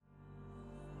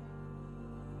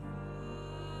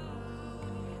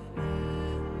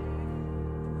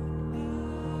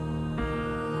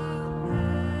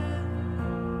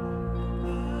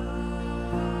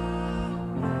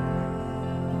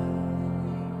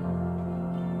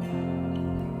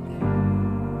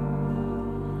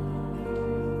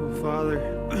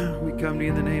Father, we come to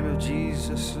you in the name of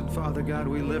Jesus. And Father God,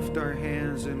 we lift our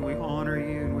hands and we honor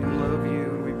you and we love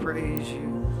you and we praise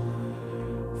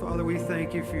you. Father, we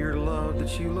thank you for your love,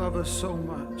 that you love us so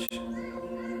much.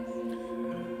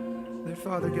 That,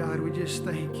 Father God, we just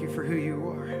thank you for who you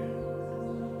are.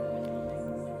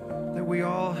 That we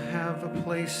all have a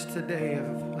place today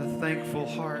of a thankful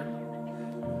heart.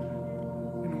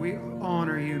 And we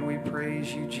honor you and we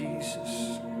praise you,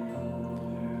 Jesus.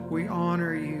 We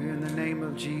honor you in the name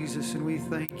of Jesus, and we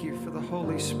thank you for the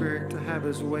Holy Spirit to have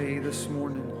his way this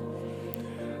morning.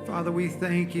 Father, we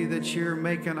thank you that you're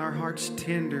making our hearts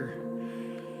tender.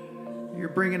 You're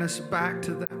bringing us back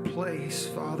to that place,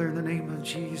 Father, in the name of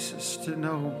Jesus, to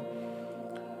know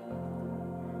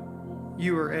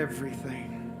you are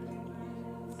everything.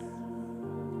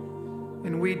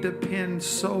 And we depend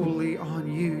solely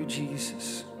on you,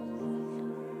 Jesus.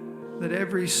 That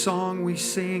every song we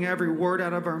sing, every word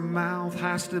out of our mouth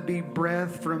has to be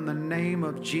breath from the name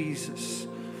of Jesus.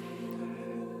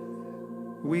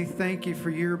 We thank you for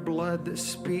your blood that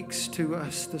speaks to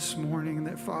us this morning,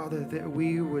 that, Father, that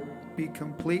we would be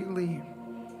completely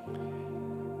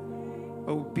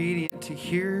obedient to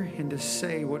hear and to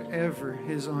say whatever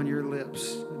is on your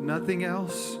lips. Nothing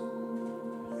else.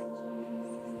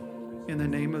 In the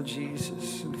name of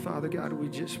Jesus. And Father God, we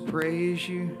just praise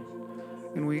you.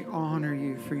 And we honor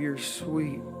you for your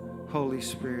sweet Holy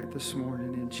Spirit this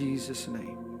morning in Jesus'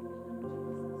 name.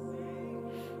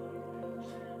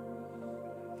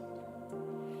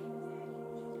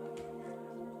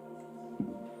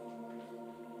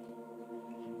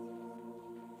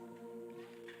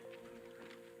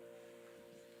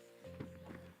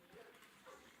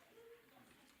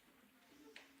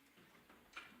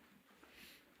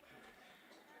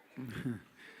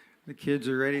 The kids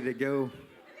are ready to go.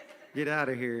 Get out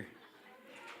of here.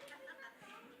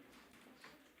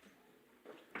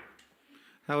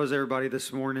 How was everybody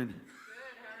this morning? Good. How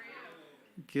are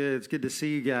you? Good. It's good to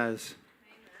see you guys.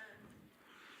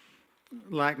 Amen.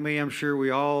 Like me, I'm sure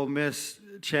we all miss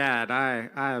Chad. I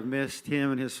have missed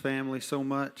him and his family so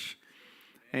much.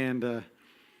 And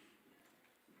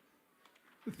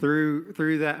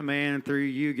through that man, through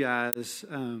you guys,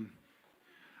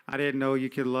 I didn't know you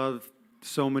could love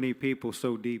so many people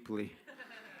so deeply.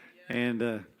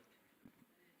 And,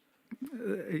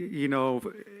 you know,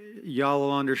 y'all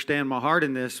will understand my heart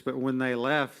in this, but when they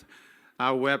left,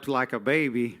 I wept like a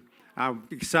baby. I'm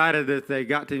excited that they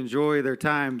got to enjoy their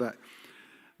time,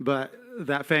 but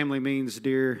that family means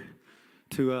dear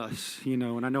to us, you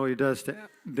know, and I know he does to,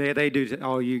 they do to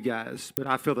all you guys, but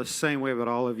I feel the same way about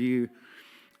all of you.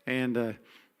 And I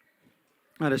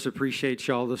just appreciate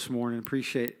y'all this morning.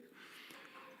 Appreciate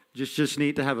just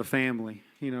neat to have a family,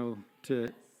 you know, to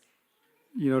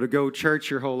go church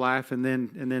your whole life and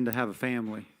then to have a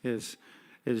family is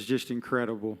just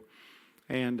incredible.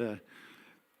 And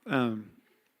I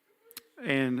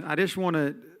just want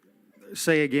to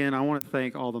say again, I want to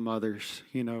thank all the mothers,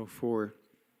 you know, for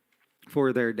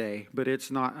their day. But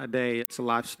it's not a day, it's a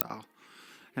lifestyle.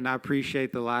 And I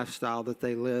appreciate the lifestyle that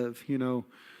they live, you know.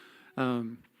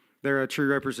 They're a true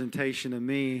representation of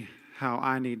me, how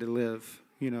I need to live,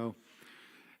 you know.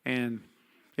 And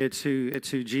it's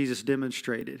who Jesus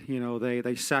demonstrated. You know,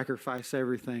 they sacrifice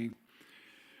everything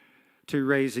to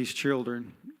raise these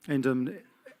children and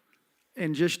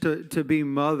just to be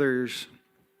mothers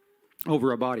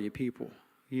over a body of people,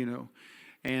 you know.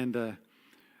 And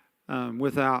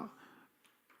without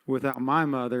my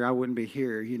mother, I wouldn't be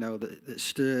here, you know, that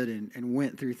stood and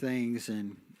went through things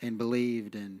and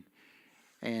believed and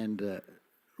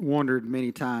wondered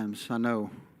many times, I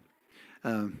know.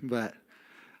 But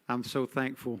I'm so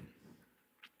thankful.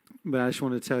 But I just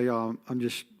want to tell y'all, I'm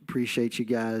just appreciate you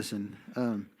guys. And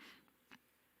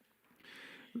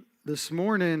this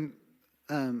morning,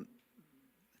 I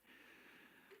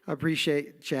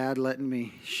appreciate Chad letting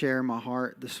me share my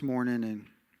heart this morning and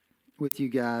with you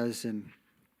guys. And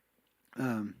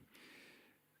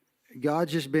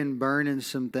God's just been burning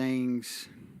some things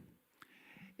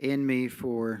in me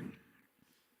for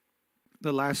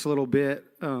the last little bit.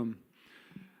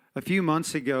 A few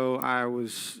months ago,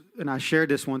 and I shared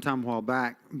this one time a while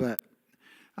back, but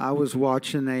I was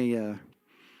watching a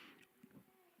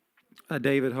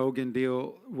David Hogan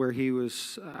deal where he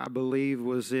was, I believe,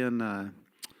 was in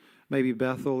maybe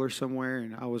Bethel or somewhere,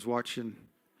 and I was watching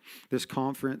this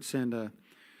conference, and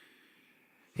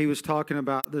he was talking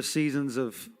about the seasons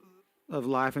of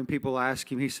life, and people ask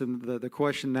him, he said, the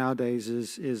question nowadays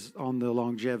is on the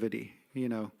longevity, you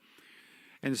know,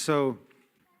 and so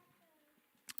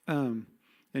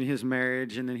in his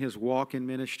marriage and in his walk in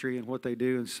ministry and what they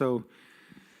do. And so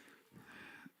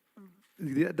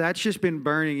that's just been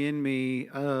burning in me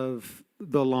of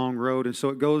the long road. And so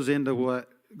it goes into what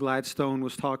Gladstone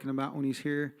was talking about when he's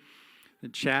here.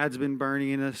 And Chad's been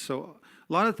burning in us. So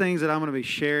a lot of things that I'm going to be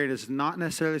sharing is not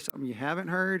necessarily something you haven't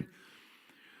heard,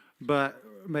 but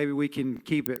maybe we can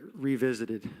keep it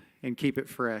revisited and keep it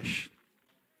fresh.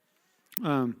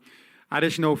 I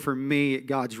just know for me,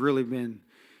 God's really been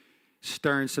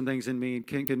stirring some things in me,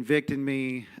 convicting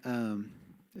me,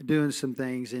 doing some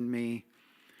things in me.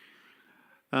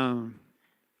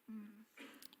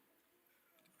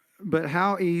 But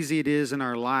how easy it is in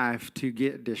our life to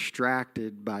get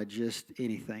distracted by just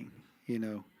anything, you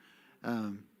know.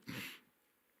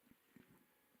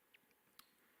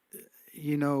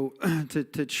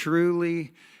 To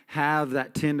truly have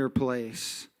that tender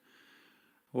place.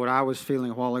 What I was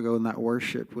feeling a while ago in that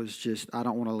worship was just, I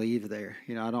don't want to leave there.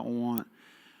 You know, I don't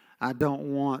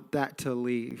want that to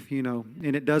leave, you know,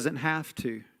 and it doesn't have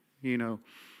to, you know.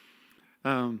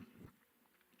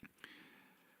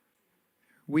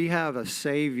 We have a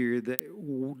Savior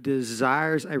that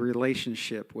desires a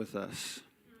relationship with us.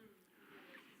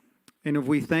 And if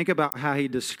we think about how he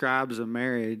describes a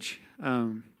marriage,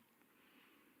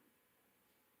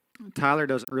 Tyler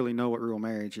doesn't really know what real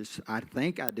marriage is. I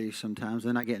think I do sometimes,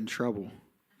 then I get in trouble.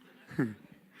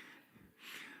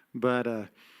 But a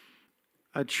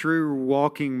true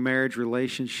walking marriage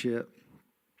relationship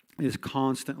is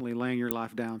constantly laying your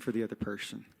life down for the other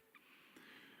person.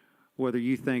 Whether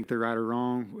you think they're right or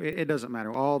wrong, it doesn't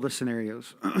matter. All the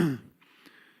scenarios.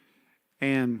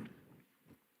 And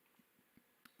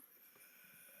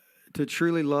to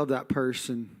truly love that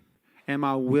person, am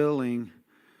I willing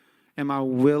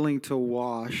to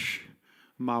wash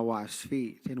my wife's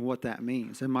feet, and what that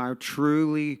means? Am I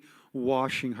truly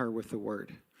washing her with the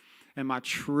word? Am I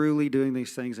truly doing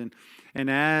these things? And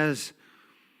as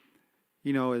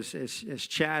you know, as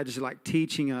Chad's like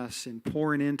teaching us and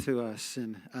pouring into us,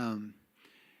 and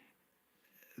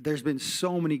there's been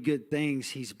so many good things.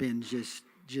 He's been just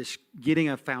getting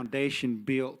a foundation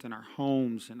built in our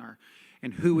homes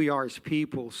and who we are as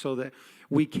people, so that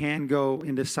we can go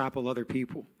and disciple other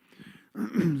people.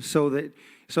 so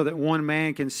that one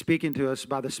man can speak into us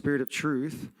by the Spirit of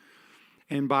truth,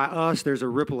 and by us there's a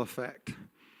ripple effect.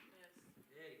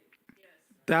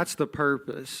 That's the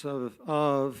purpose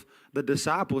of the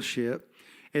discipleship,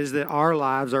 is that our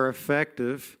lives are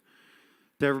effective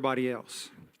to everybody else.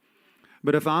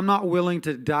 But if I'm not willing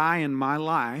to die in my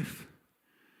life,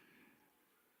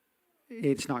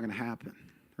 it's not going to happen,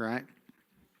 right?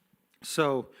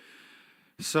 So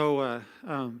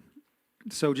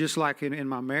just like in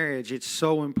my marriage, it's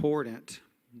so important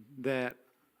that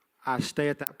I stay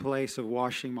at that place of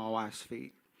washing my wife's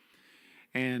feet.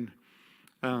 And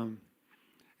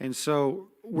so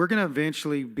we're going to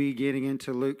eventually be getting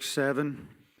into Luke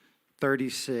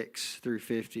 7:36 through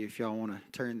 50, if y'all want to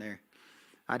turn there.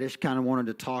 I just kind of wanted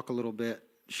to talk a little bit,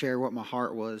 share what my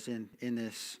heart was in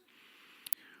this.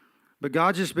 But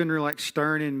God's just been really like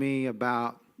stirring in me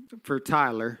for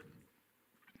Tyler.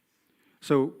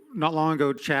 So not long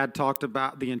ago, Chad talked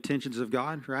about the intentions of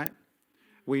God, right?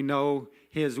 We know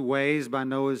his ways by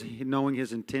knowing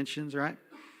his intentions, right?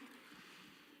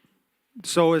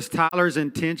 So is Tyler's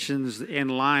intentions in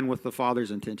line with the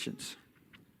Father's intentions?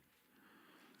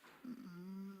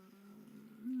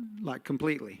 Like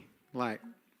completely. Like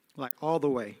all the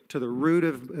way to the root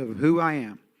of who I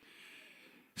am.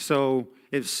 So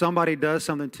if somebody does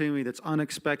something to me that's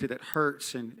unexpected, that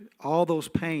hurts, and all those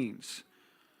pains,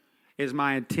 is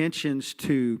my intentions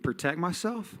to protect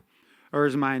myself, or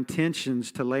is my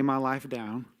intentions to lay my life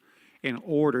down in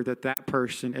order that that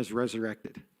person is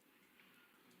resurrected?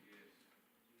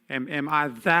 Am I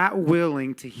that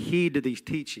willing to heed to these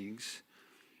teachings?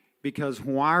 Because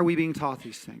why are we being taught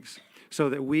these things? So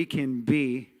that we can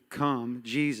become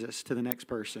Jesus to the next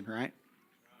person, right?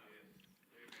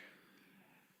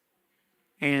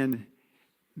 And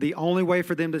the only way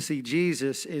for them to see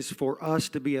Jesus is for us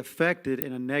to be affected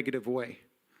in a negative way.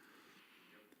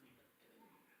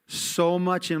 So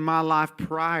much in my life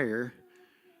prior,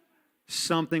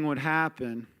 something would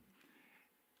happen,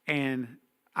 and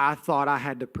I thought I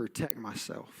had to protect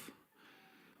myself.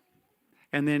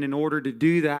 And then in order to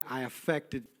do that, I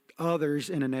affected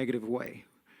others in a negative way.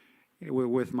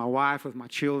 With my wife, with my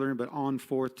children, but on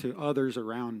forth to others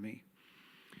around me.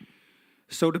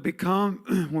 So to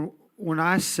become, when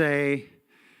I say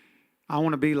I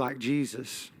want to be like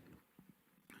Jesus,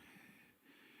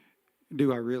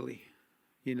 do I really?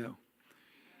 You know?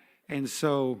 And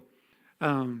so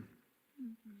a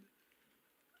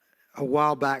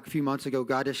while back, a few months ago,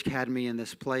 God just had me in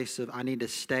this place of I need to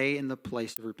stay in the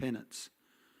place of repentance.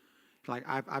 Like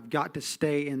I've got to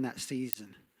stay in that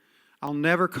season. I'll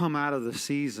never come out of the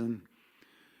season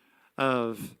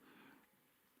of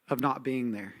not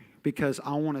being there, because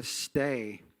I want to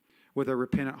stay with a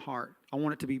repentant heart. I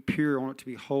want it to be pure. I want it to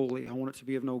be holy. I want it to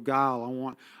be of no guile.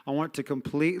 I want it to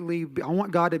completely, I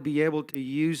want God to be able to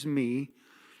use me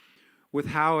with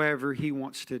however He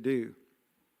wants to do.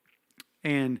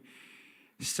 And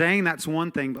saying that's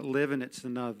one thing, but living it's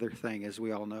another thing, as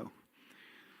we all know.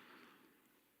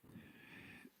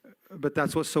 But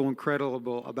that's what's so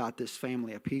incredible about this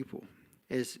family of people,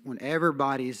 is when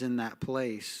everybody's in that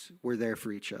place, we're there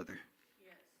for each other.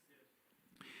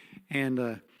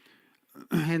 And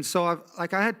so I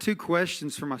had two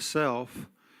questions for myself.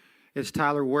 Is,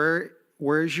 Tyler,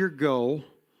 where's your goal?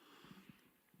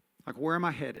 Like, where am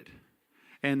I headed?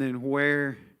 And then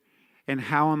where and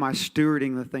how am I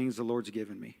stewarding the things the Lord's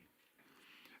given me?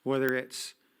 Whether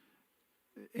it's,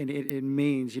 and it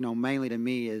means, mainly to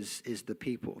me is the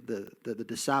people, the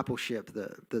discipleship,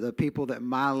 the people that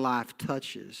my life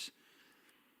touches.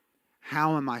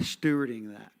 How am I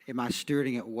stewarding that? Am I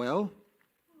stewarding it well?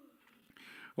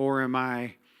 Or am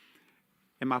I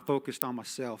focused on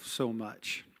myself so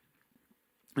much?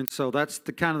 And so that's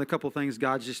the couple of things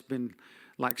God's just been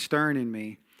like stirring in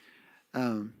me.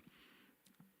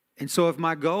 And so if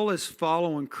my goal is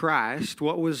following Christ,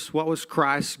 what was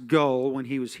Christ's goal when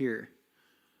He was here?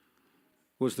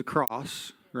 Was the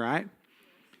cross, right?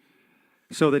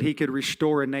 So that He could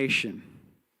restore a nation,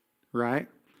 right?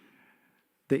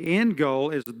 The end goal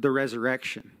is the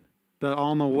resurrection. But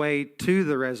on the way to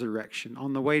the resurrection,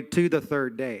 on the way to the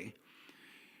third day,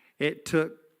 it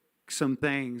took some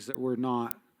things that were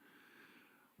not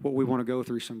what we want to go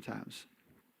through sometimes.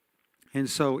 And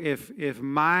so if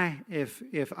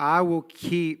I will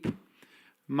keep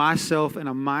myself in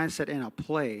a mindset, in a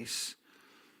place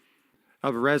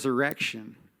of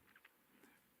resurrection,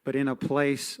 but in a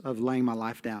place of laying my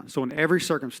life down. So in every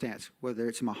circumstance, whether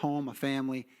it's my home, my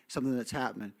family, something that's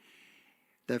happening,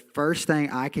 the first thing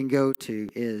I can go to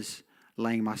is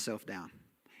laying myself down,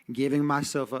 giving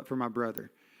myself up for my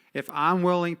brother. If I'm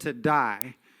willing to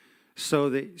die so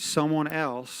that someone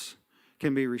else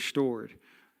can be restored,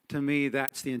 to me,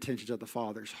 that's the intentions of the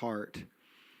Father's heart.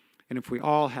 And if we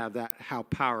all have that, how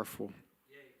powerful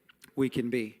we can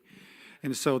be.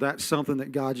 And so that's something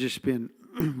that God's just been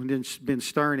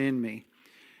stirring in me.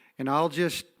 And I'm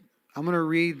going to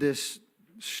read this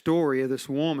story of this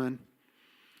woman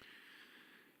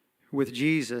with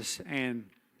Jesus. And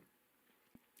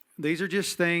these are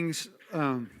just things,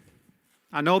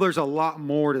 I know there's a lot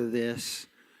more to this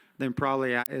than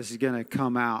probably is going to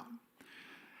come out.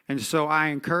 And so I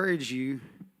encourage you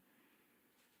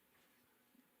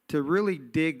to really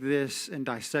dig this and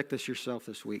dissect this yourself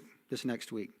this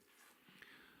next week.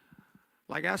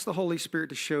 Like, ask the Holy Spirit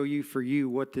to show you for you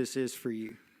what this is for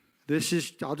you. I'm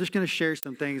just going to share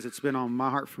some things that's been on my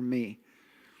heart for me.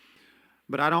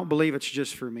 But I don't believe it's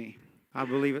just for me. I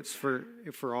believe it's for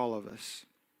all of us.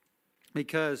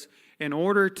 Because in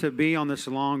order to be on this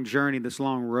long journey, this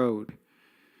long road,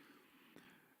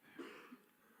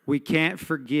 we can't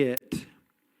forget,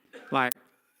 like,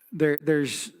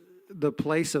 there's the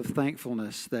place of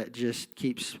thankfulness that just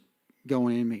keeps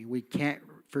going in me. We can't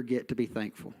forget to be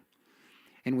thankful.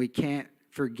 And we can't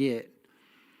forget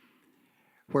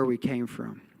where we came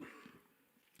from.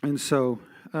 And so,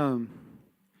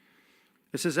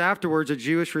 it says, afterwards, a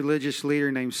Jewish religious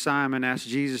leader named Simon asked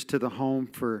Jesus to the home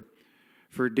for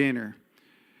dinner.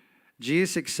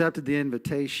 Jesus accepted the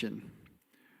invitation.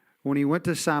 When he went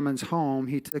to Simon's home,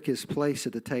 he took his place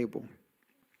at the table.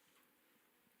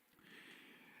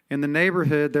 In the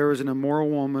neighborhood, there was an immoral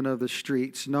woman of the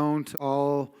streets, known to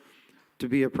all to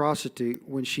be a prostitute.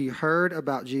 When she heard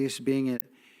about Jesus being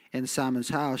in Simon's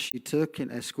house, she took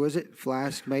an exquisite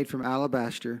flask made from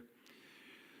alabaster,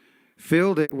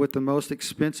 filled it with the most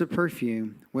expensive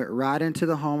perfume, went right into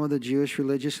the home of the Jewish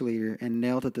religious leader, and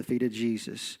knelt at the feet of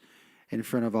Jesus in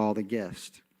front of all the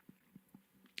guests.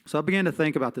 So I began to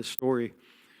think about this story.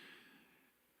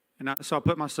 And so I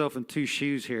put myself in two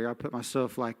shoes here. I put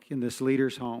myself like in this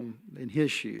leader's home, in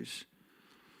his shoes.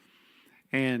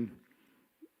 And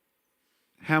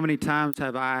how many times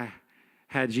have I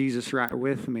had Jesus right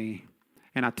with me,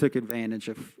 and I took advantage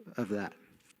of that?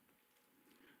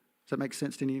 Does that make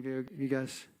sense to any of you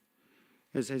guys?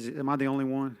 Am I the only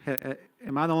one?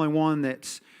 Am I the only one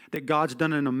that God's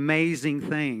done an amazing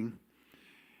thing,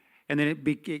 and then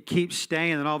it keeps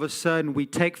staying, and all of a sudden we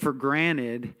take for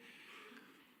granted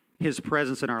His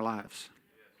presence in our lives?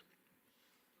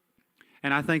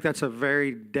 And I think that's a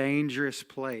very dangerous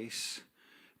place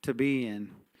to be in.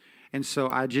 And so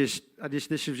this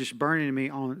was just burning me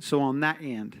on that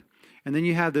end. And then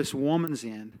you have this woman's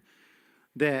end,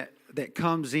 that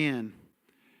comes in,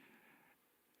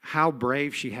 how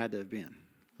brave she had to have been.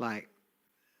 Like,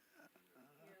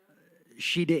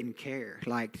 she didn't care.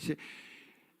 Like,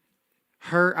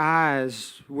 her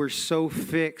eyes were so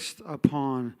fixed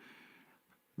upon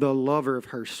the lover of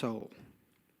her soul.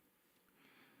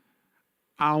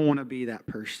 I want to be that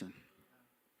person.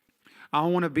 I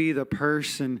want to be the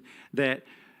person that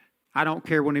I don't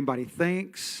care what anybody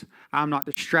thinks. I'm not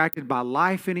distracted by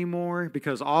life anymore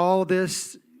because all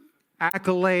this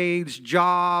accolades,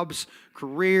 jobs,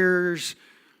 careers,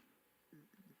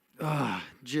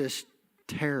 just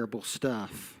terrible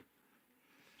stuff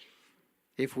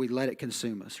if we let it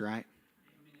consume us, right?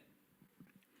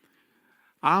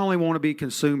 I only want to be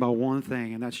consumed by one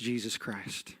thing, and that's Jesus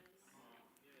Christ.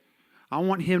 I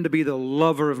want Him to be the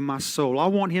lover of my soul. I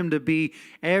want Him to be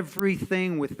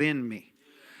everything within me.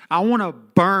 I want to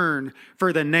burn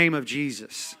for the name of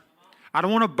Jesus. I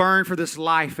don't want to burn for this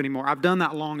life anymore. I've done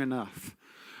that long enough.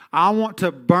 I want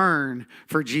to burn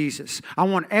for Jesus. I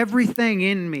want everything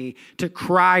in me to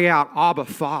cry out, Abba,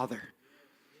 Father.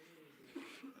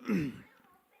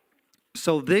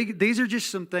 So these are just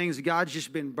some things God's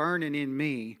just been burning in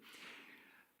me.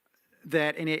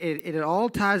 That, and it all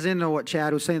ties into what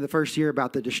Chad was saying the first year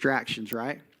about the distractions,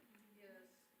 right?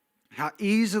 Yes. How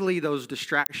easily those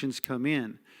distractions come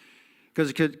in.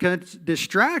 Because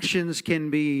distractions can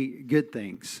be good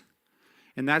things.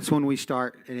 And that's when we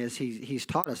start, and as he's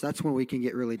taught us, that's when we can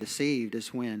get really deceived,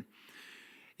 is when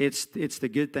it's the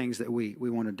good things that we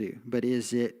want to do. But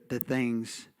is it the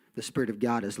things the Spirit of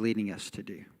God is leading us to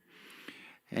do?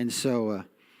 And so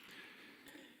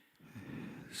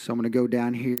I'm going to go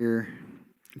down here,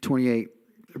 28.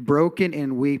 Broken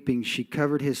and weeping, she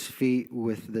covered his feet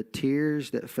with the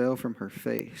tears that fell from her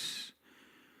face.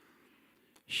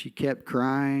 She kept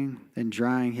crying and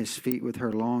drying his feet with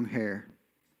her long hair.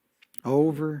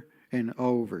 Over and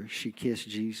over, she kissed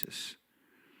Jesus'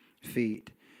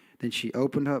 feet. Then she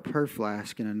opened up her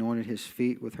flask and anointed his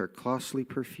feet with her costly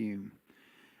perfume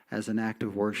as an act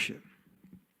of worship.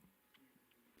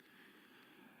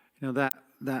 You know,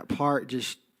 that part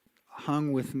just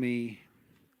hung with me.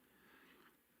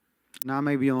 Now, I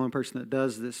may be the only person that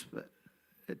does this, but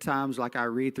at times, like, I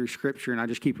read through Scripture and I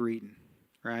just keep reading,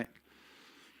 right?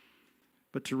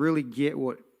 But to really get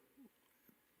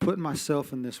putting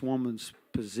myself in this woman's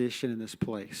position in this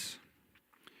place.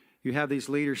 You have these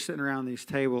leaders sitting around this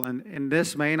table, and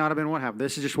this may not have been what happened.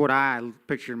 This is just what I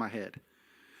pictured in my head.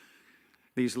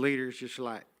 These leaders just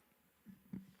like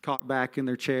caught back in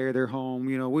their chair, their home.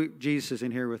 You know, Jesus is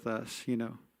in here with us, you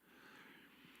know.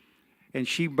 And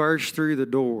she burst through the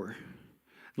door,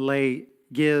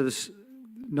 gives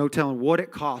no telling what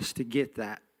it cost to get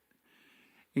that,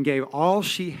 and gave all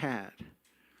she had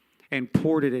and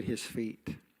poured it at his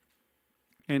feet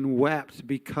and wept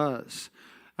because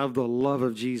of the love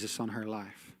of Jesus on her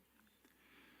life.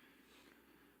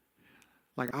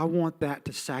 Like, I want that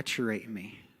to saturate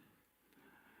me.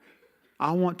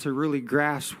 I want to really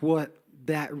grasp what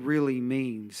that really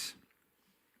means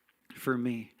for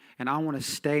me. And I want to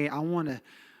stay, I want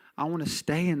to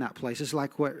stay in that place. It's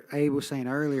like what Abe was saying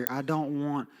earlier. I don't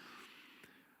want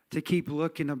to keep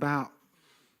looking about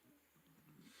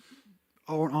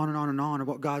on and on and on of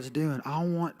what God's doing. I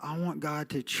want God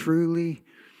to truly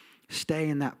stay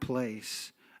in that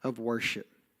place of worship.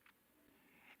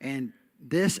 And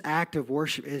this act of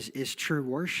worship is true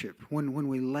worship when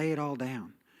we lay it all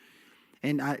down.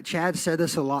 And Chad said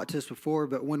this a lot to us before,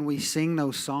 but when we sing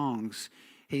those songs,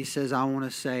 he says, I want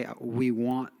to say, we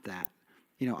want that.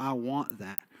 You know, I want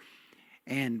that.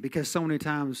 And because so many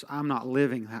times I'm not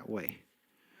living that way.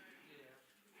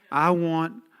 I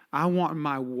want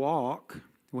my walk.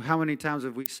 Well, how many times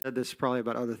have we said this probably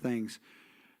about other things?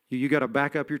 You got to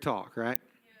back up your talk, right?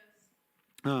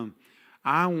 Yes.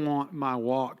 I want my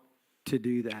walk to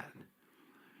do that.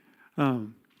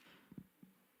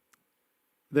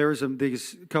 There was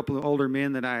these couple of older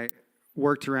men that I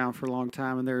worked around for a long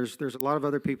time, and there's a lot of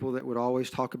other people that would always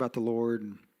talk about the Lord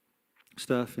and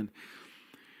stuff,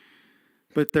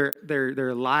 but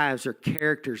their lives, their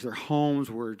characters, their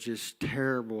homes were just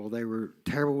terrible. They were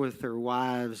terrible with their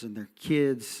wives, and their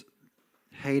kids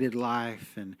hated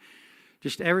life, and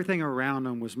just everything around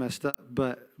them was messed up.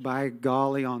 But by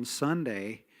golly, on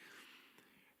Sunday,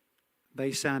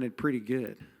 they sounded pretty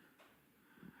good.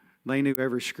 They knew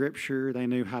every scripture. They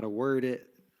knew how to word it.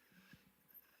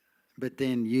 But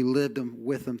then you lived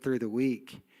with them through the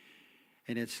week,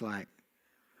 and it's like,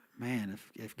 man,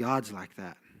 if God's like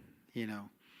that, you know.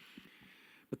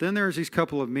 But then there's these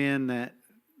couple of men that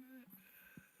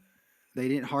they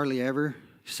didn't hardly ever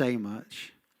say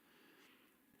much.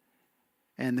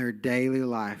 and their daily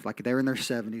life, like they were in their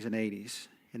 70s and 80s,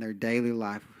 and their daily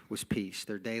life was peace.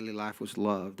 Their daily life was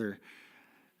love.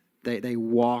 They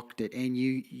walked it, and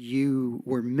you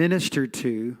were ministered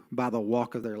to by the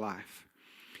walk of their life.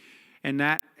 And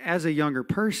that, as a younger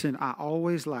person, I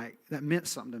always that meant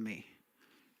something to me.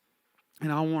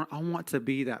 And I want to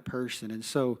be that person. And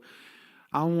so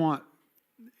I want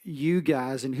you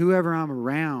guys and whoever I'm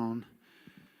around,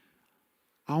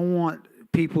 I want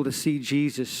people to see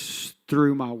Jesus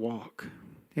through my walk.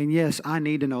 And yes, I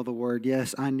need to know the Word.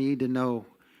 Yes, I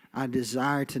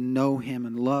desire to know Him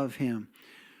and love Him.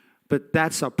 But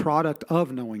that's a product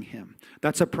of knowing Him.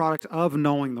 That's a product of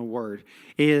knowing the Word.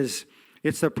 It's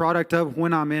the product of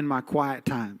when I'm in my quiet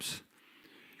times.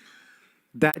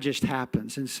 That just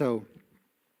happens. And so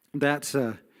that's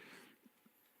been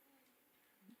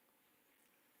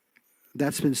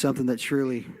something that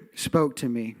truly spoke to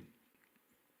me.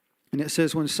 And it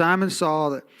says, when Simon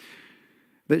saw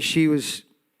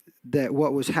that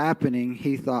what was happening,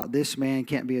 he thought, this man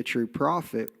can't be a true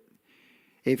prophet.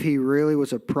 If he really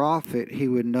was a prophet, he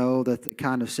would know that the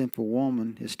kind of sinful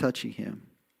woman is touching him.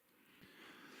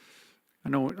 I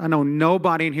know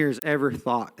nobody in here has ever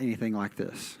thought anything like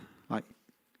this. Like,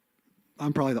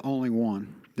 I'm probably the only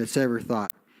one that's ever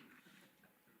thought,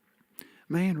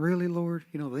 man, really, Lord?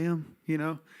 Them,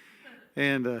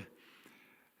 And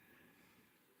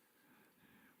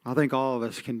I think all of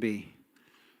us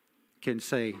can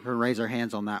say or raise our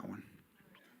hands on that one.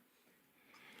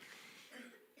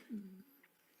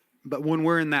 But when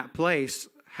we're in that place,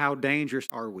 how dangerous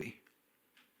are we?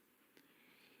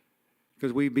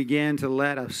 Because we begin to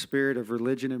let a spirit of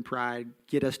religion and pride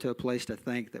get us to a place to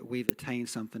think that we've attained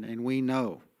something, and we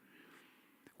know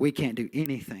we can't do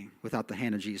anything without the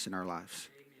hand of Jesus in our lives.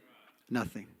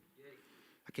 Nothing.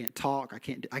 I can't talk. I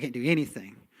can't do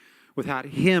anything without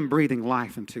Him breathing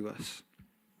life into us.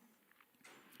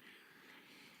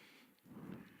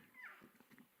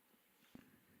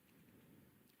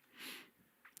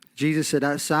 Jesus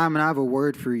said, Simon, I have a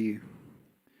word for you.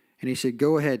 And he said,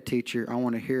 go ahead, teacher. I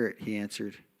want to hear it, he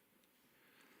answered.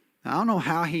 Now, I don't know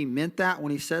how he meant that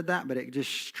when he said that, but it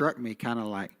just struck me kind of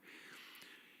like,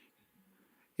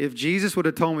 if Jesus would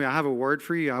have told me, I have a word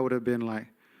for you, I would have been like,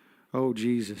 oh,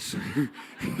 Jesus.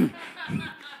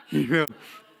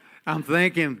 I'm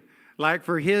thinking, like,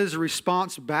 for his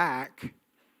response back,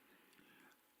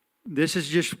 this is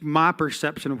just my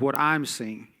perception of what I'm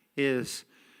seeing, is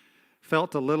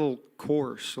felt a little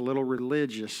coarse, a little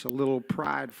religious, a little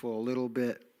prideful, a little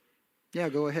bit, yeah,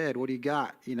 go ahead, what do you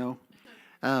got,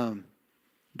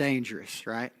 dangerous,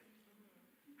 right?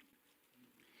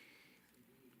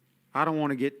 I don't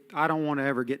want to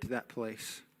ever get to that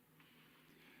place.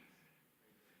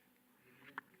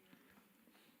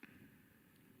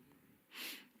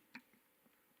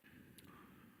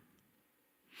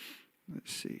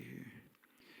 Let's see here.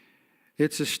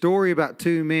 It's a story about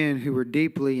two men who were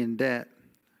deeply in debt.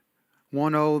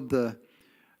 One owed the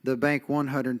bank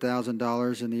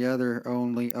 $100,000 and the other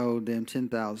only owed them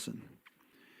 $10,000.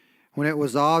 When it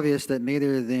was obvious that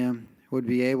neither of them would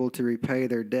be able to repay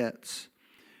their debts,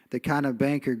 the kind of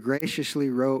banker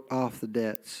graciously wrote off the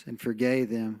debts and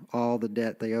forgave them all the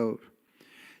debt they owed.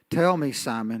 Tell me,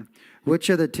 Simon, which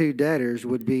of the two debtors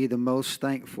would be the most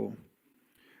thankful?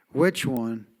 Which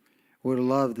one would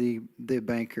love the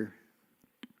banker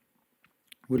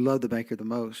the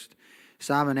most?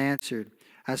 Simon answered,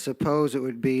 I suppose it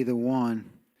would be the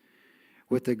one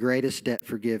with the greatest debt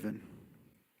forgiven.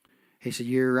 He said,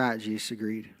 you're right, Jesus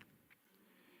agreed.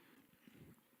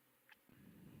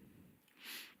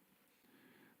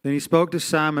 Then he spoke to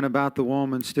Simon about the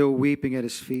woman still weeping at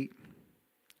his feet.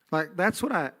 Like, that's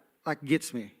what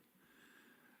gets me.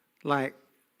 Like,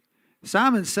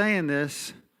 Simon's saying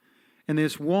this, and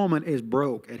this woman is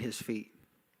broke at his feet.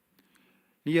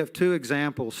 You have two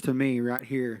examples to me right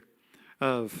here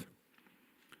of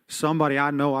somebody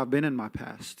I know I've been in my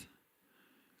past.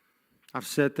 I've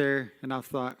sat there and I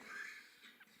thought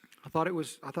I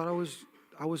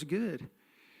was good.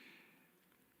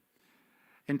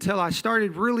 Until I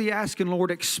started really asking, Lord,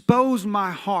 expose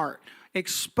my heart.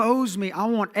 Expose me. I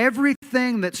want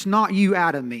everything that's not you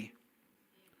out of me.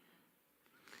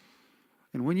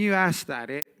 And when you ask that,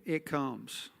 it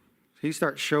comes. He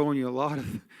starts showing you a lot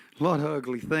of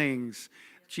ugly things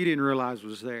that you didn't realize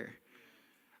was there.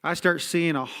 I start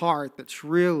seeing a heart that's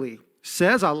really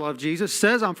says I love Jesus,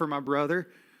 says I'm for my brother.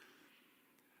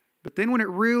 But then when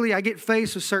I get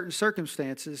faced with certain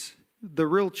circumstances, the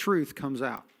real truth comes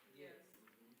out.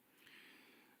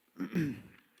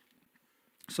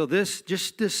 So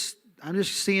I'm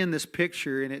just seeing this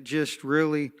picture, and it just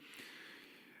really,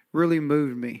 really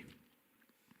moved me.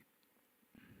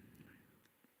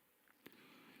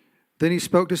 Then he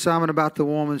spoke to Simon about the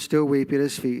woman still weeping at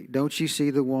his feet. Don't you see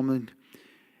the woman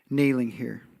kneeling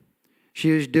here?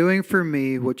 She is doing for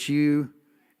me what you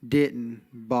didn't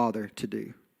bother to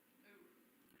do.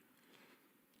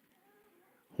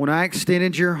 When I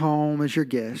extended your home as your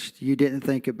guest, you didn't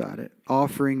think about it,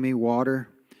 offering me water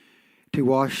to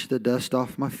wash the dust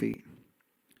off my feet.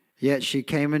 Yet she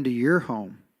came into your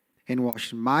home and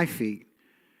washed my feet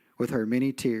with her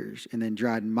many tears and then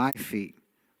dried my feet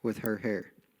with her hair.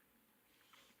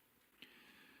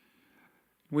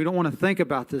 We don't want to think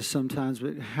about this sometimes,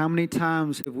 but how many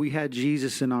times have we had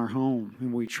Jesus in our home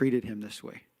and we treated him this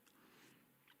way?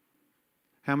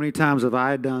 How many times have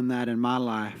I done that in my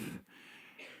life?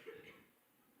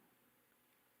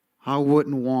 I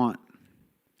wouldn't want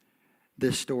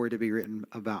this story to be written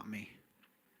about me.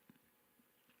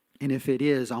 And if it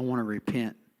is, I want to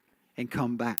repent and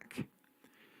come back.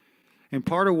 And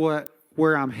part of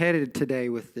where I'm headed today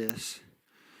with this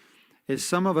is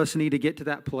some of us need to get to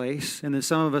that place, and then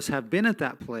some of us have been at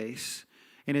that place,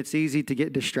 and it's easy to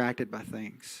get distracted by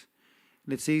things.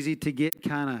 And it's easy to get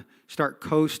kind of start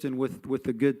coasting with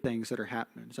the good things that are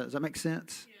happening. Does that make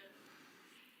sense? Yeah.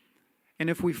 And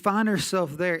if we find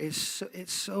ourselves there, it's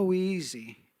so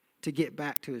easy to get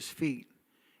back to his feet.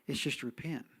 It's just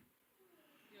repent.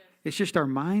 Yes. It's just our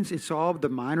minds. It's all the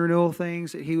mind renewal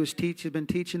things that he has been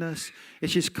teaching us.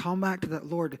 It's just come back to that,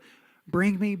 Lord,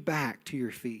 bring me back to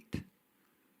your feet.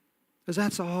 Because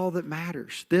that's all that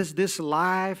matters. This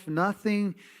life,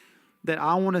 nothing that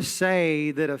I want to say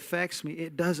that affects me,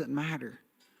 it doesn't matter.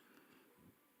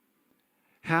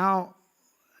 How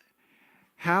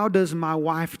does my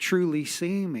wife truly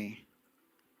see me?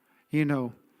 You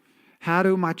know, how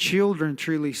do my children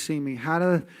truly see me? How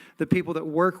do the people that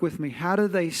work with me, how do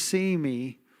they see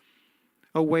me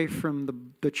away from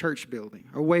the church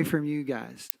building, away from you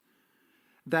guys?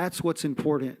 That's what's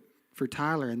important for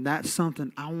Tyler, and that's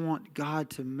something I want God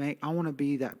to make. I want to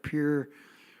be that pure,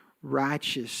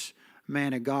 righteous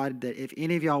man of God that if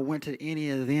any of y'all went to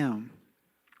any of them,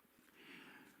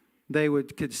 they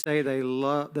could say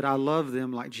that I love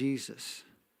them like Jesus,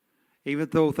 even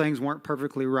though things weren't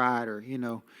perfectly right, or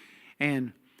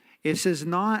And this is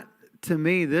not, to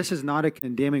me, this is not a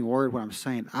condemning word. What I'm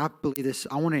saying, I believe this.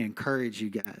 I want to encourage you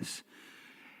guys.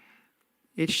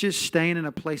 It's just staying in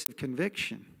a place of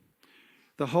conviction.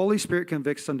 The Holy Spirit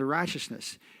convicts unto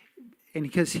righteousness, and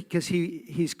because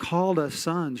He's called us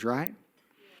sons, right?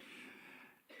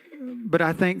 But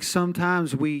I think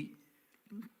sometimes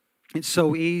it's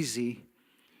so easy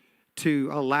to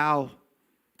allow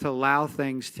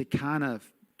things to kind of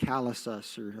callous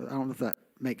us, or I don't know if that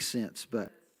makes sense,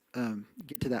 but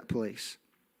get to that place.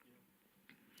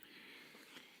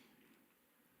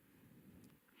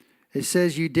 It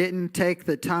says, you didn't take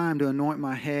the time to anoint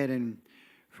my head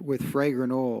with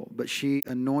fragrant oil, but she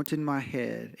anointed my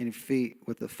head and feet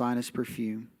with the finest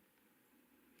perfume.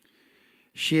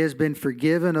 She has been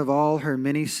forgiven of all her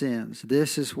many sins.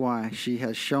 This is why she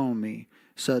has shown me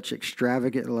such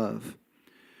extravagant love.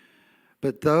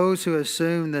 But those who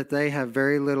assume that they have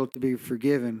very little to be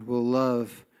forgiven will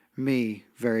love me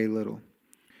very little.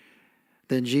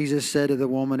 Then Jesus said to the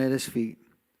woman at his feet,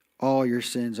 all your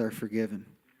sins are forgiven.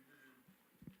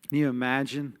 Can you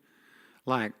imagine,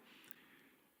 like,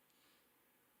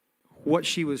 what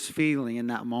she was feeling in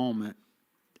that moment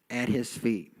at his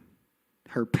feet?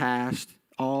 Her past,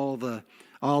 all the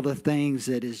things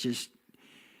that is just,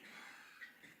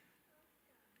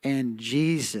 and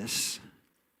Jesus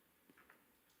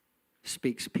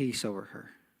speaks peace over her.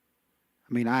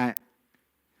 I mean, I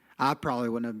probably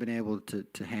wouldn't have been able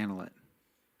to handle it.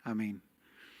 I mean,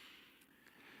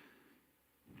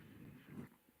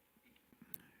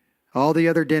 all the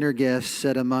other dinner guests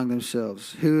said among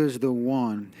themselves, who is the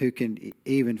one who can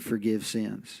even forgive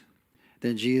sins?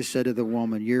 Then Jesus said to the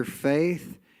woman, your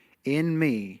faith in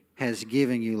me has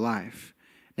given you life.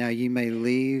 Now you may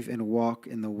leave and walk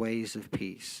in the ways of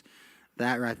peace.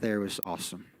 That right there was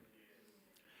awesome.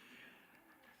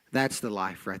 That's the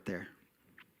life right there.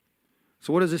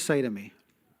 So what does this say to me?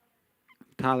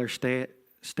 Tyler, stay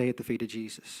at the feet of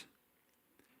Jesus.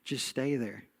 Just stay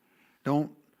there.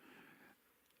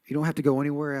 You don't have to go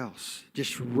anywhere else.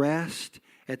 Just rest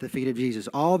at the feet of Jesus.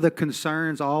 All the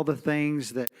concerns, all the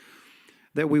things that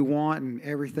we want and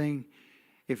everything,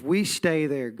 if we stay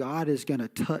there, God is going to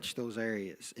touch those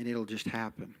areas and it'll just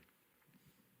happen.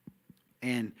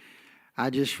 And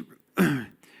I've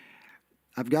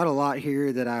got a lot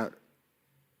here that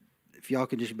if y'all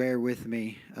could just bear with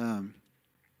me.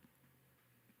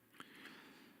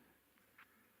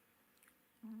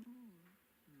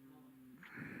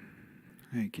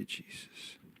 Thank you,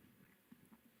 Jesus.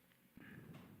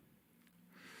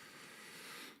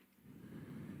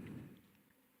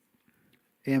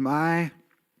 Am I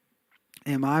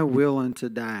willing to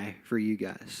die for you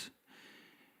guys?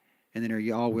 And then are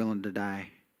you all willing to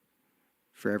die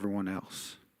for everyone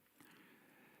else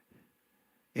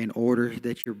in order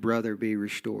that your brother be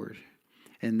restored?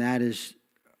 And that is,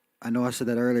 I know I said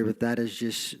that earlier, but that is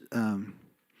just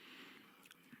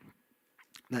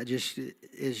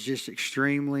is just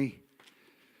extremely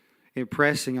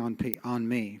impressing on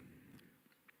me.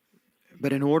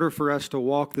 But in order for us to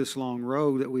walk this long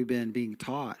road that we've been being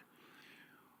taught,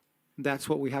 that's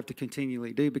what we have to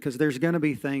continually do, because there's going to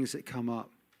be things that come up.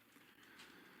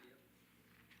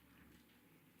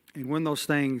 And when those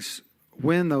things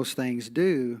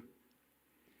do,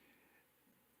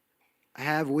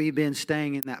 have we been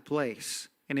staying in that place?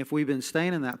 And if we've been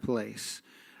staying in that place,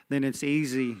 then it's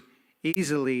easily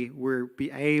we'll be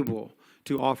able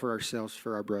to offer ourselves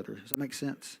for our brothers. Does that make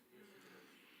sense?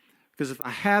 Because if I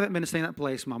haven't been staying in that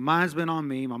place, my mind's been on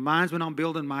me, my mind's been on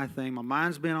building my thing, my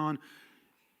mind's been on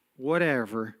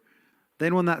whatever,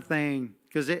 then when that thing,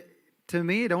 because to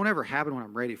me, it don't ever happen when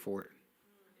I'm ready for it.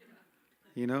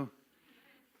 You know?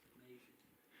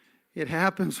 It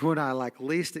happens when I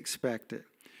least expect it.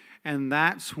 And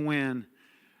that's when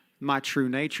my true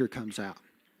nature comes out.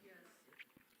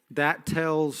 That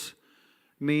tells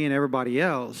me and everybody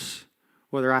else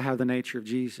whether I have the nature of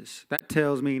Jesus. That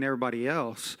tells me and everybody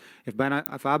else if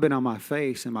I've been on my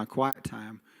face in my quiet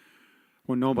time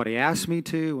when nobody asked me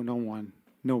to, when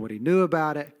nobody knew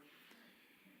about it.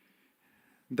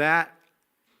 That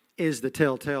is the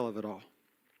telltale of it all.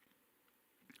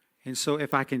 And so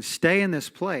if I can stay in this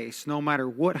place, no matter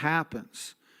what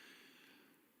happens,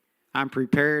 I'm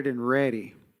prepared and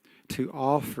ready to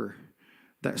offer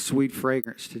that sweet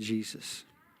fragrance to Jesus.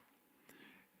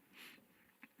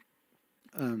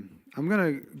 I'm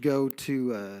going to go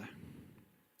to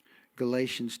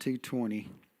Galatians 2:20.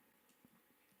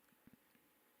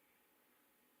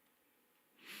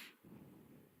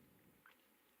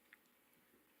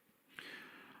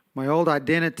 My old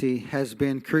identity has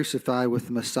been crucified with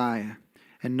the Messiah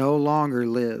and no longer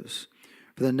lives.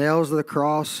 For the nails of the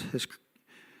cross has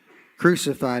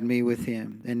crucified me with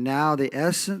him. And now the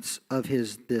essence of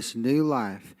this new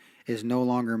life is no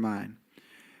longer mine.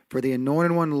 For the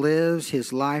Anointed One lives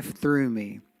his life through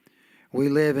me. We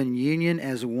live in union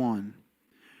as one.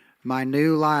 My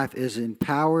new life is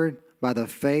empowered by the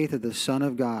faith of the Son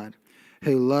of God,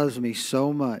 who loves me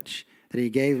so much that he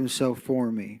gave himself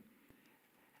for me,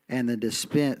 and to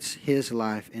dispense his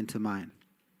life into mine.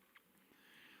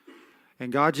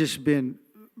 And this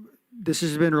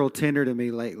has been real tender to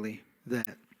me lately,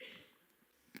 that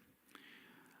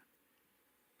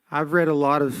I've read a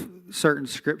lot of certain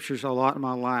scriptures a lot in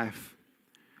my life,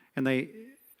 and I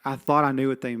thought I knew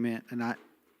what they meant,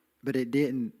 but it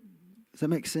didn't. Does that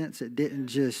make sense? It didn't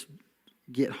just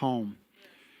get home.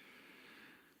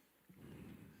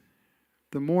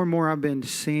 The more and more I've been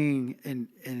seeing and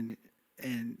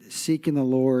seeking the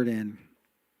Lord, and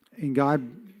God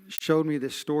showed me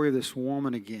this story of this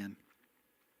woman again.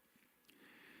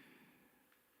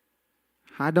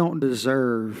 I don't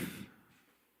deserve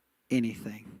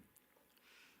anything.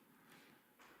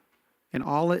 And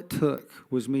all it took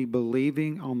was me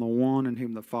believing on the one in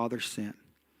whom the Father sent.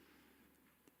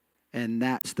 And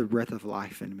that's the breath of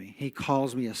life in me. He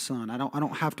calls me a son. I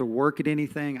don't have to work at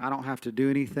anything. I don't have to do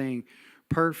anything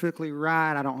perfectly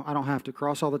right. I don't have to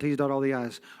cross all the T's, dot all the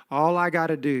I's. All I got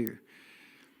to do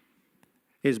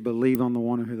is believe on the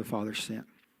one in whom the Father sent.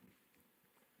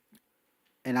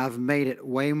 And I've made it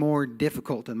way more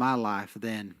difficult in my life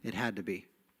than it had to be.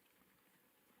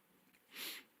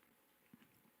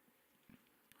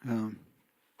 And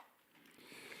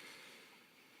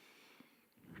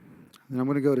I'm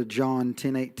going to go to John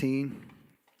 10:18.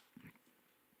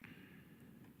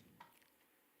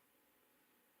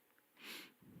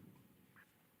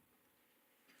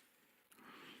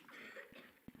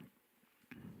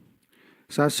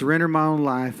 So I surrender my own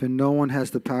life, and no one has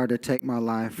the power to take my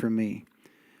life from me.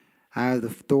 I have the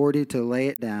authority to lay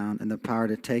it down and the power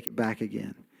to take it back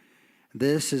again.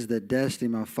 This is the destiny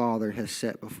my Father has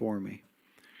set before me.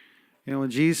 You know,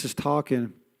 when Jesus is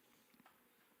talking,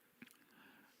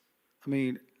 I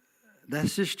mean, that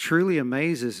just truly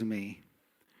amazes me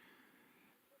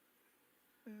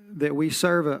that we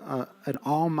serve an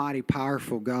almighty,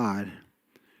 powerful God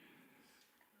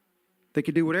that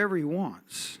can do whatever he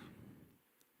wants.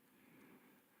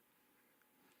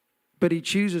 But he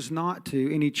chooses not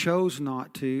to, and he chose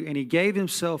not to, and he gave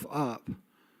himself up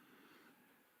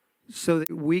so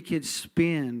that we could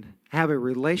have a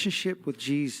relationship with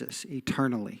Jesus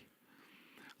eternally.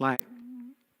 Like,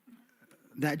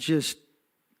 that just,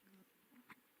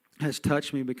 has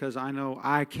touched me because I know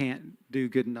I can't do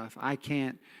good enough. I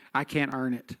can't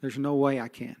earn it. There's no way I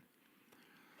can.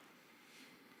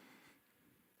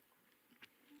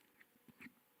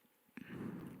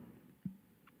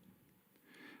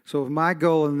 So if my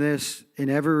goal in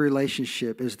every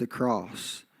relationship is the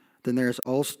cross, then there's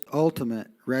ultimate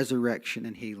resurrection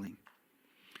and healing.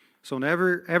 So in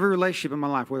every relationship in my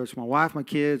life, whether it's my wife, my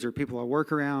kids, or people I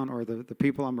work around, or the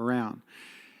people I'm around,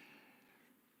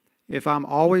 if I'm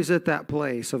always at that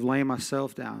place of laying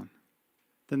myself down,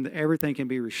 then everything can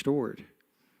be restored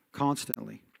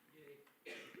constantly.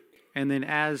 And then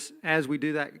as we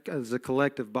do that as a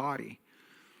collective body,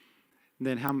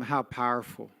 then how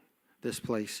powerful this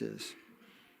place is.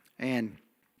 And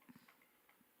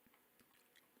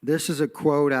this is a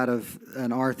quote out of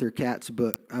an Arthur Katz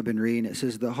book I've been reading. It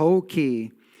says, "The whole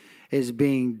key is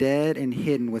being dead and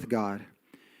hidden with God.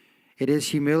 It is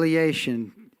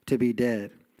humiliation to be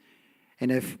dead.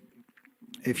 And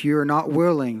if you are not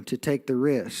willing to take the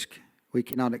risk, we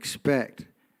cannot expect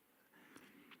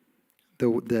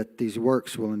that these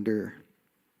works will endure."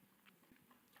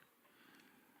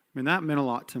 I mean, that meant a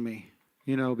lot to me,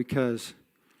 because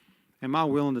am I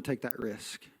willing to take that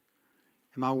risk?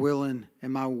 Am I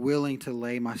willing to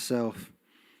lay myself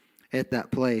at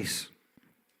that place?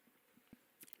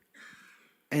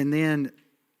 And then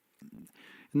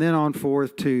on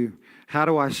forth to, how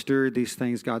do I steward these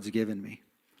things God's given me?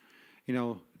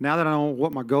 Now that I know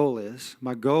what my goal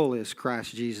is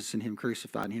Christ Jesus and Him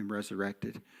crucified and Him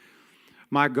resurrected.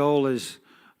 My goal is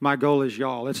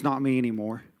y'all. It's not me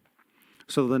anymore.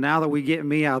 So now that we get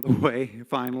me out of the way,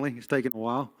 finally, it's taken a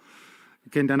while.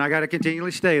 Then I got to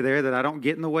continually stay there, that I don't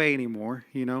get in the way anymore,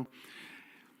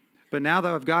 But now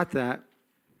that I've got that,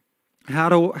 how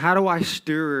do I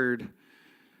steward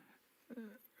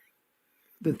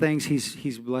the things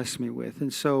He's blessed me with?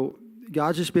 And so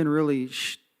God's just been really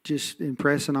just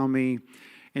impressing on me.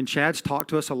 And Chad's talked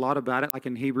to us a lot about it, like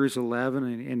in Hebrews 11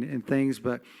 and things.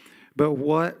 But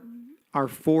what our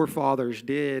forefathers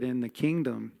did in the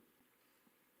kingdom,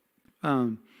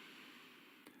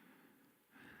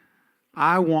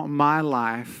 I want my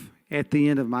life at the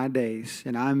end of my days,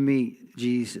 and I meet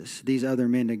Jesus, these other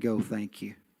men to go, thank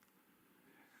you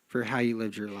for how you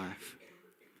lived your life.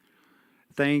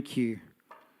 Thank you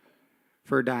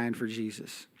for dying for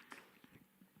Jesus.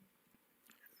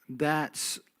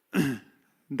 That's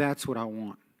what I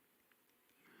want.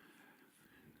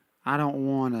 I don't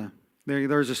want to.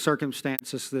 There's a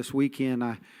circumstance this weekend.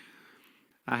 I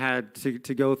had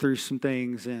to go through some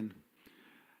things, and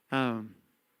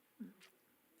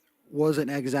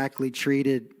wasn't exactly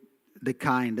treated the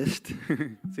kindest.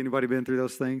 Has anybody been through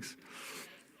those things?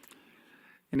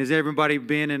 And has everybody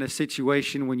been in a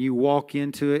situation when you walk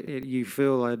into it, you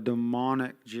feel a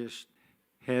demonic just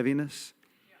heaviness?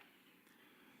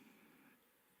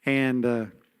 And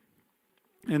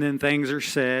then things are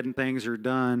said and things are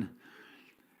done.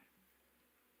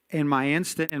 And my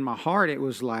instant in my heart, it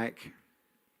was like,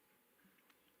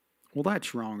 well,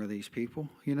 that's wrong with these people,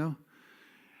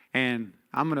 And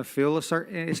I'm going to feel a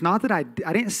certain... It's not that I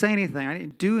didn't say anything. I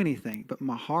didn't do anything. But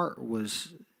my heart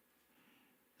was...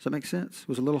 Does that make sense? It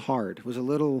was a little hard. It was a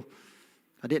little...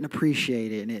 I didn't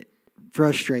appreciate it, and it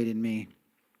frustrated me.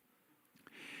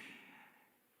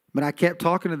 But I kept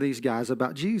talking to these guys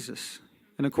about Jesus.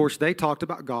 And, of course, they talked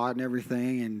about God and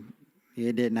everything, and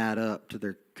it didn't add up to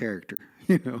their character,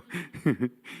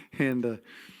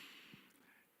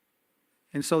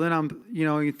 And so then I'm,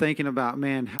 thinking about,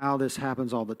 man, how this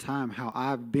happens all the time, how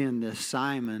I've been this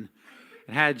Simon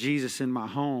and had Jesus in my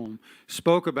home,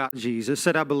 spoke about Jesus,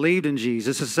 said I believed in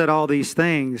Jesus, I said all these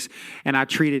things, and I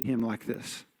treated him like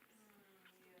this.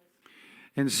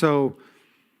 And so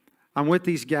I'm with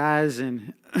these guys,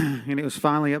 and it was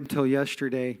finally up until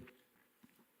yesterday.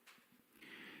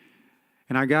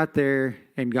 And I got there,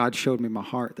 and God showed me my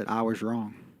heart that I was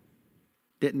wrong.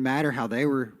 Didn't matter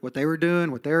what they were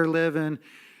doing, what they were living,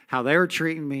 how they were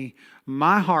treating me.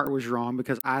 My heart was wrong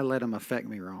because I let them affect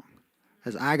me wrong.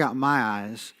 As I got my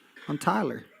eyes on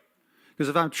Tyler. Because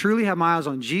if I truly have my eyes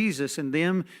on Jesus and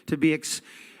them to be,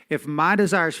 if my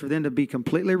desire is for them to be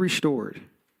completely restored,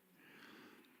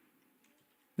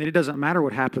 then it doesn't matter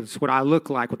what happens, what I look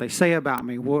like, what they say about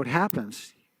me, what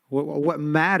happens. What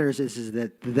matters is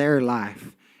that their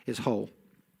life is whole.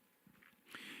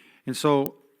 And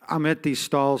so I'm at these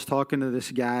stalls talking to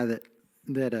this guy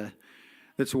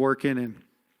that's working, and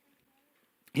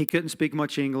he couldn't speak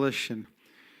much English,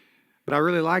 but I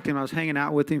really liked him. I was hanging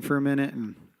out with him for a minute,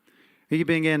 and he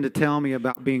began to tell me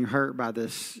about being hurt by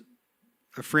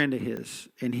a friend of his,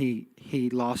 and he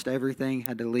lost everything,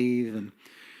 had to leave, and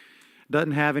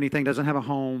doesn't have anything, doesn't have a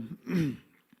home.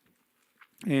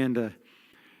 And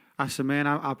I said, man,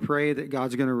 I pray that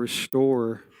God's going to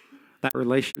restore that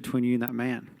relationship between you and that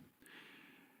man.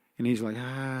 And he's like,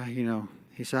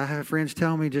 he said, I have friends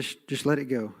tell me just let it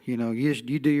go.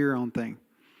 You do your own thing.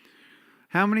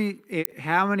 How many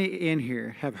in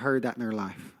here have heard that in their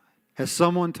life? Has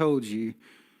someone told you,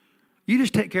 you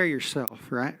just take care of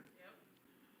yourself, right?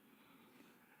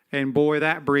 And boy,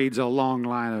 that breeds a long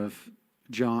line of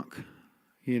junk,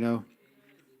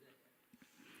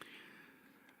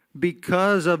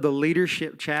 Because of the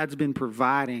leadership Chad's been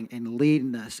providing and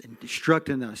leading us and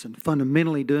instructing us and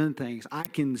fundamentally doing things, I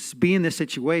can be in this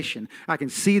situation. I can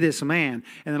see this man,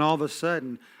 and then all of a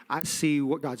sudden, I see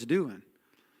what God's doing.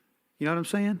 You know what I'm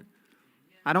saying?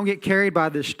 I don't get carried by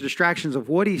the distractions of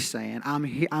what he's saying.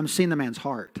 I'm seeing the man's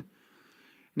heart.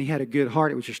 And he had a good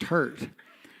heart. It was just hurt.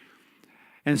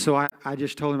 And so I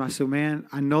just told him, I said, man,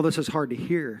 I know this is hard to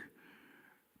hear,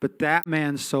 but that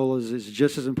man's soul is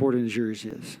just as important as yours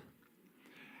is.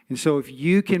 And so if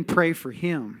you can pray for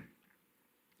him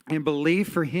and believe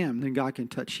for him, then God can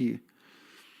touch you.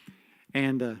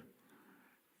 And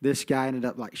this guy ended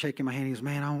up like shaking my hand. He goes,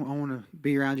 man, I want to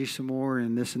be around you some more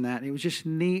and this and that. And it was just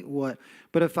neat but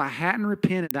if I hadn't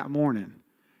repented that morning,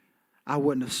 I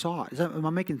wouldn't have saw it.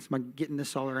 Am I getting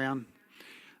this all around?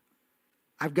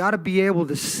 I've got to be able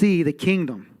to see the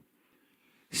kingdom.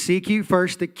 Seek you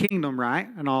first the kingdom, right?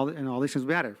 And all these things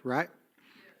matter, right?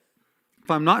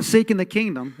 If I'm not seeking the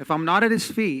kingdom, if I'm not at his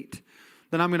feet,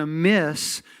 then I'm going to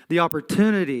miss the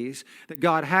opportunities that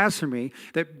God has for me,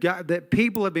 that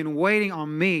people have been waiting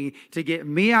on me to get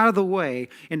me out of the way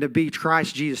and to be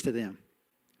Christ Jesus to them.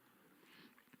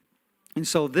 And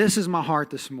so this is my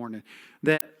heart this morning,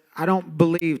 that I don't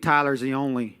believe Tyler's the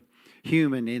only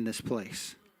human in this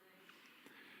place.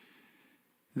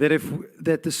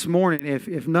 That this morning,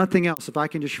 if nothing else, if I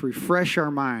can just refresh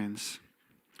our minds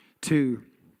to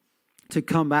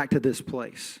come back to this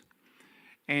place.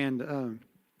 And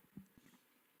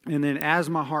then as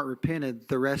my heart repented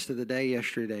the rest of the day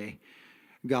yesterday,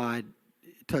 God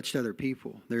touched other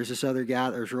people. There's this other guy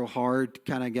that was real hard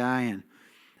kind of guy, and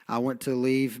I went to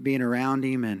leave being around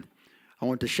him, and I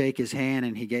went to shake his hand,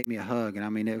 and he gave me a hug. And I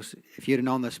mean, if you'd have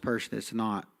known this person, it's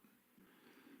not.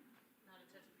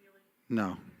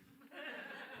 No.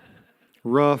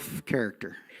 Rough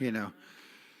character,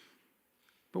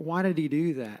 But why did he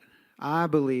do that? I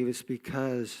believe it's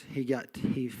because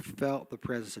he felt the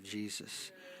presence of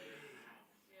Jesus.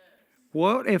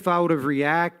 What if I would have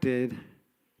reacted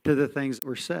to the things that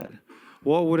were said?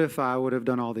 What would if I would have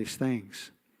done all these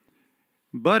things?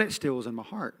 But it still was in my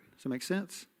heart. Does that make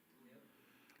sense?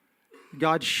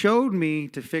 God showed me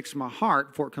to fix my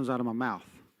heart before it comes out of my mouth.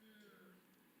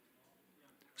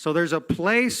 So there's a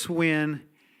place when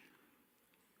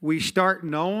we start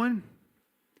knowing,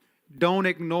 don't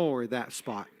ignore that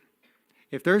spot.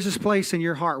 If there's this place in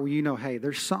your heart where you know, hey,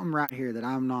 there's something right here that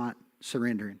I'm not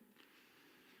surrendering,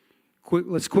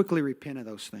 let's quickly repent of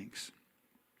those things.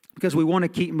 Because we want to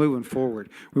keep moving forward.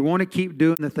 We want to keep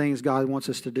doing the things God wants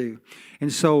us to do.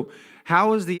 And so,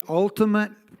 how is the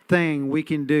ultimate thing we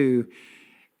can do,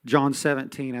 John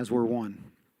 17, as we're one?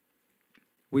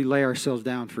 We lay ourselves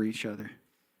down for each other.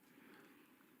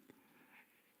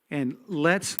 And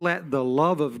let's let the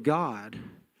love of God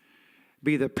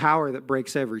be the power that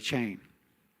breaks every chain.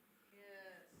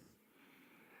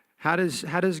 How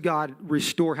does God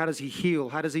restore? How does He heal?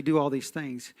 How does He do all these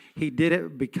things? He did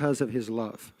it because of His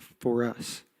love for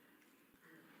us.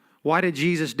 Why did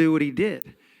Jesus do what He did?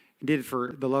 He did it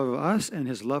for the love of us and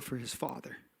His love for His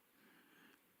Father.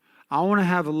 I want to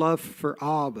have a love for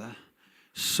Abba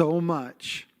so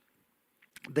much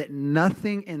that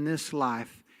nothing in this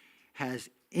life has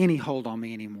any hold on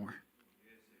me anymore.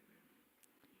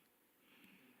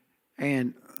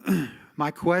 And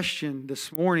my question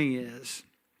this morning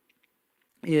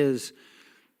is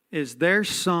there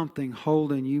something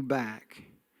holding you back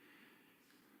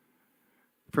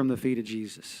from the feet of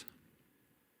Jesus?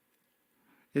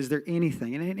 Is there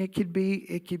anything? And it could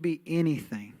be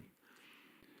anything.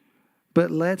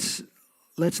 But let's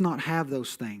not have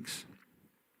those things.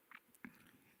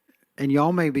 And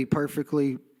y'all may be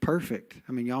perfectly perfect.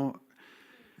 I mean,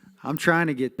 I'm trying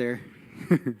to get there.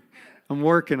 I'm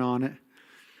working on it.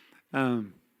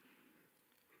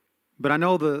 But I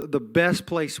know the best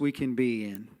place we can be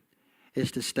in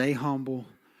is to stay humble,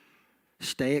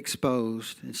 stay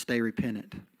exposed, and stay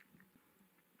repentant.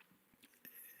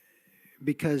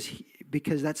 Because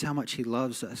that's how much He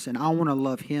loves us. And I want to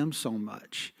love Him so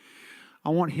much. I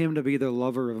want Him to be the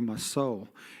lover of my soul.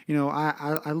 You know,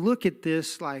 I look at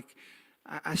this like,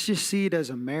 I just see it as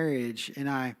a marriage. And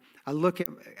I look at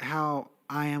how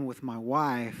I am with my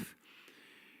wife.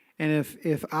 And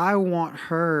if I want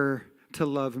her to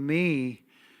love me,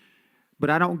 but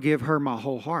I don't give her my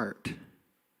whole heart,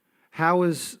 how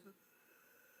is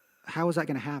that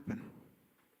going to happen?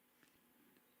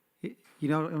 You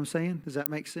know what I'm saying? Does that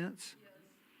make sense? Yes.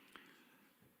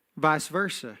 Vice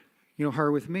versa.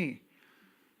 Her with me.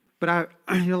 But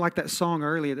like that song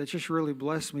earlier that just really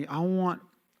blessed me. I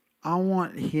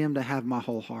want him to have my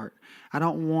whole heart. I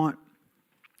don't want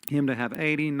him to have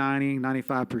 80, 90,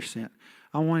 95%.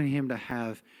 I want him to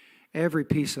have every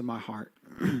piece of my heart.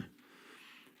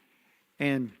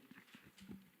 And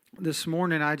this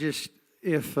morning,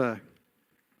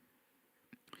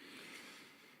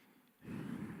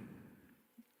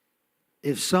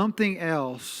 if something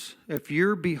else, if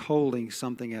you're beholding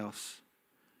something else,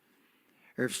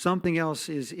 or if something else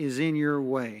is in your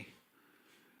way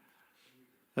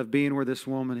of being where this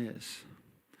woman is,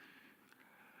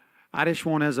 I just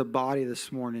want, as a body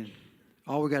this morning,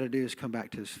 all we got to do is come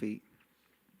back to his feet.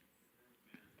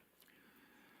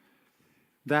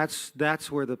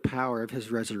 That's where the power of his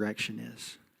resurrection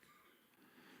is.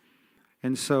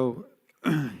 And so,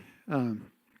 I don't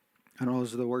know,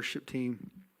 as the worship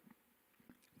team,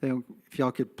 if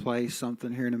y'all could play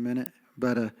something here in a minute.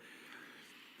 But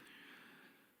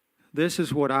this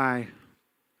is what I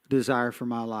desire for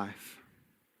my life.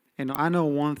 And I know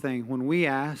one thing, when we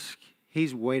ask,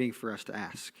 he's waiting for us to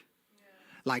ask. Yeah.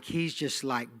 Like he's just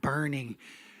like burning.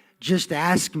 Just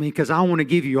ask me because I want to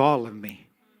give you all of me.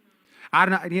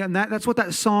 That's what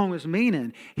that song is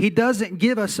meaning. He doesn't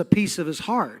give us a piece of his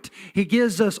heart. He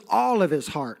gives us all of his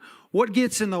heart. What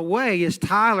gets in the way is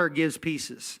Tyler gives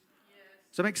pieces.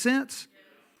 Does that make sense?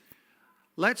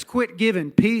 Let's quit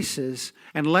giving pieces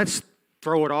and let's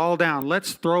throw it all down.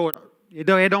 Let's throw it. It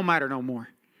don't matter no more.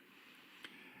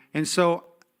 And so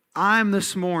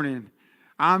this morning,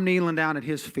 I'm kneeling down at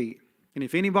his feet. And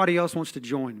if anybody else wants to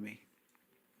join me,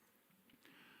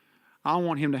 I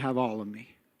want him to have all of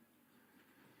me.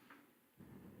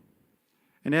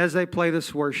 And as they play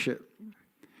this worship,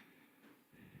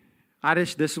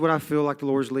 this is what I feel like the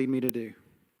Lord's leading me to do.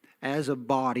 As a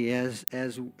body, as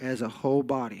a whole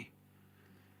body,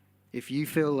 if you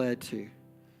feel led to,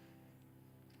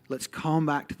 let's come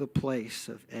back to the place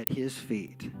at his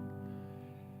feet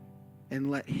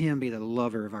and let him be the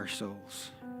lover of our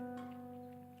souls.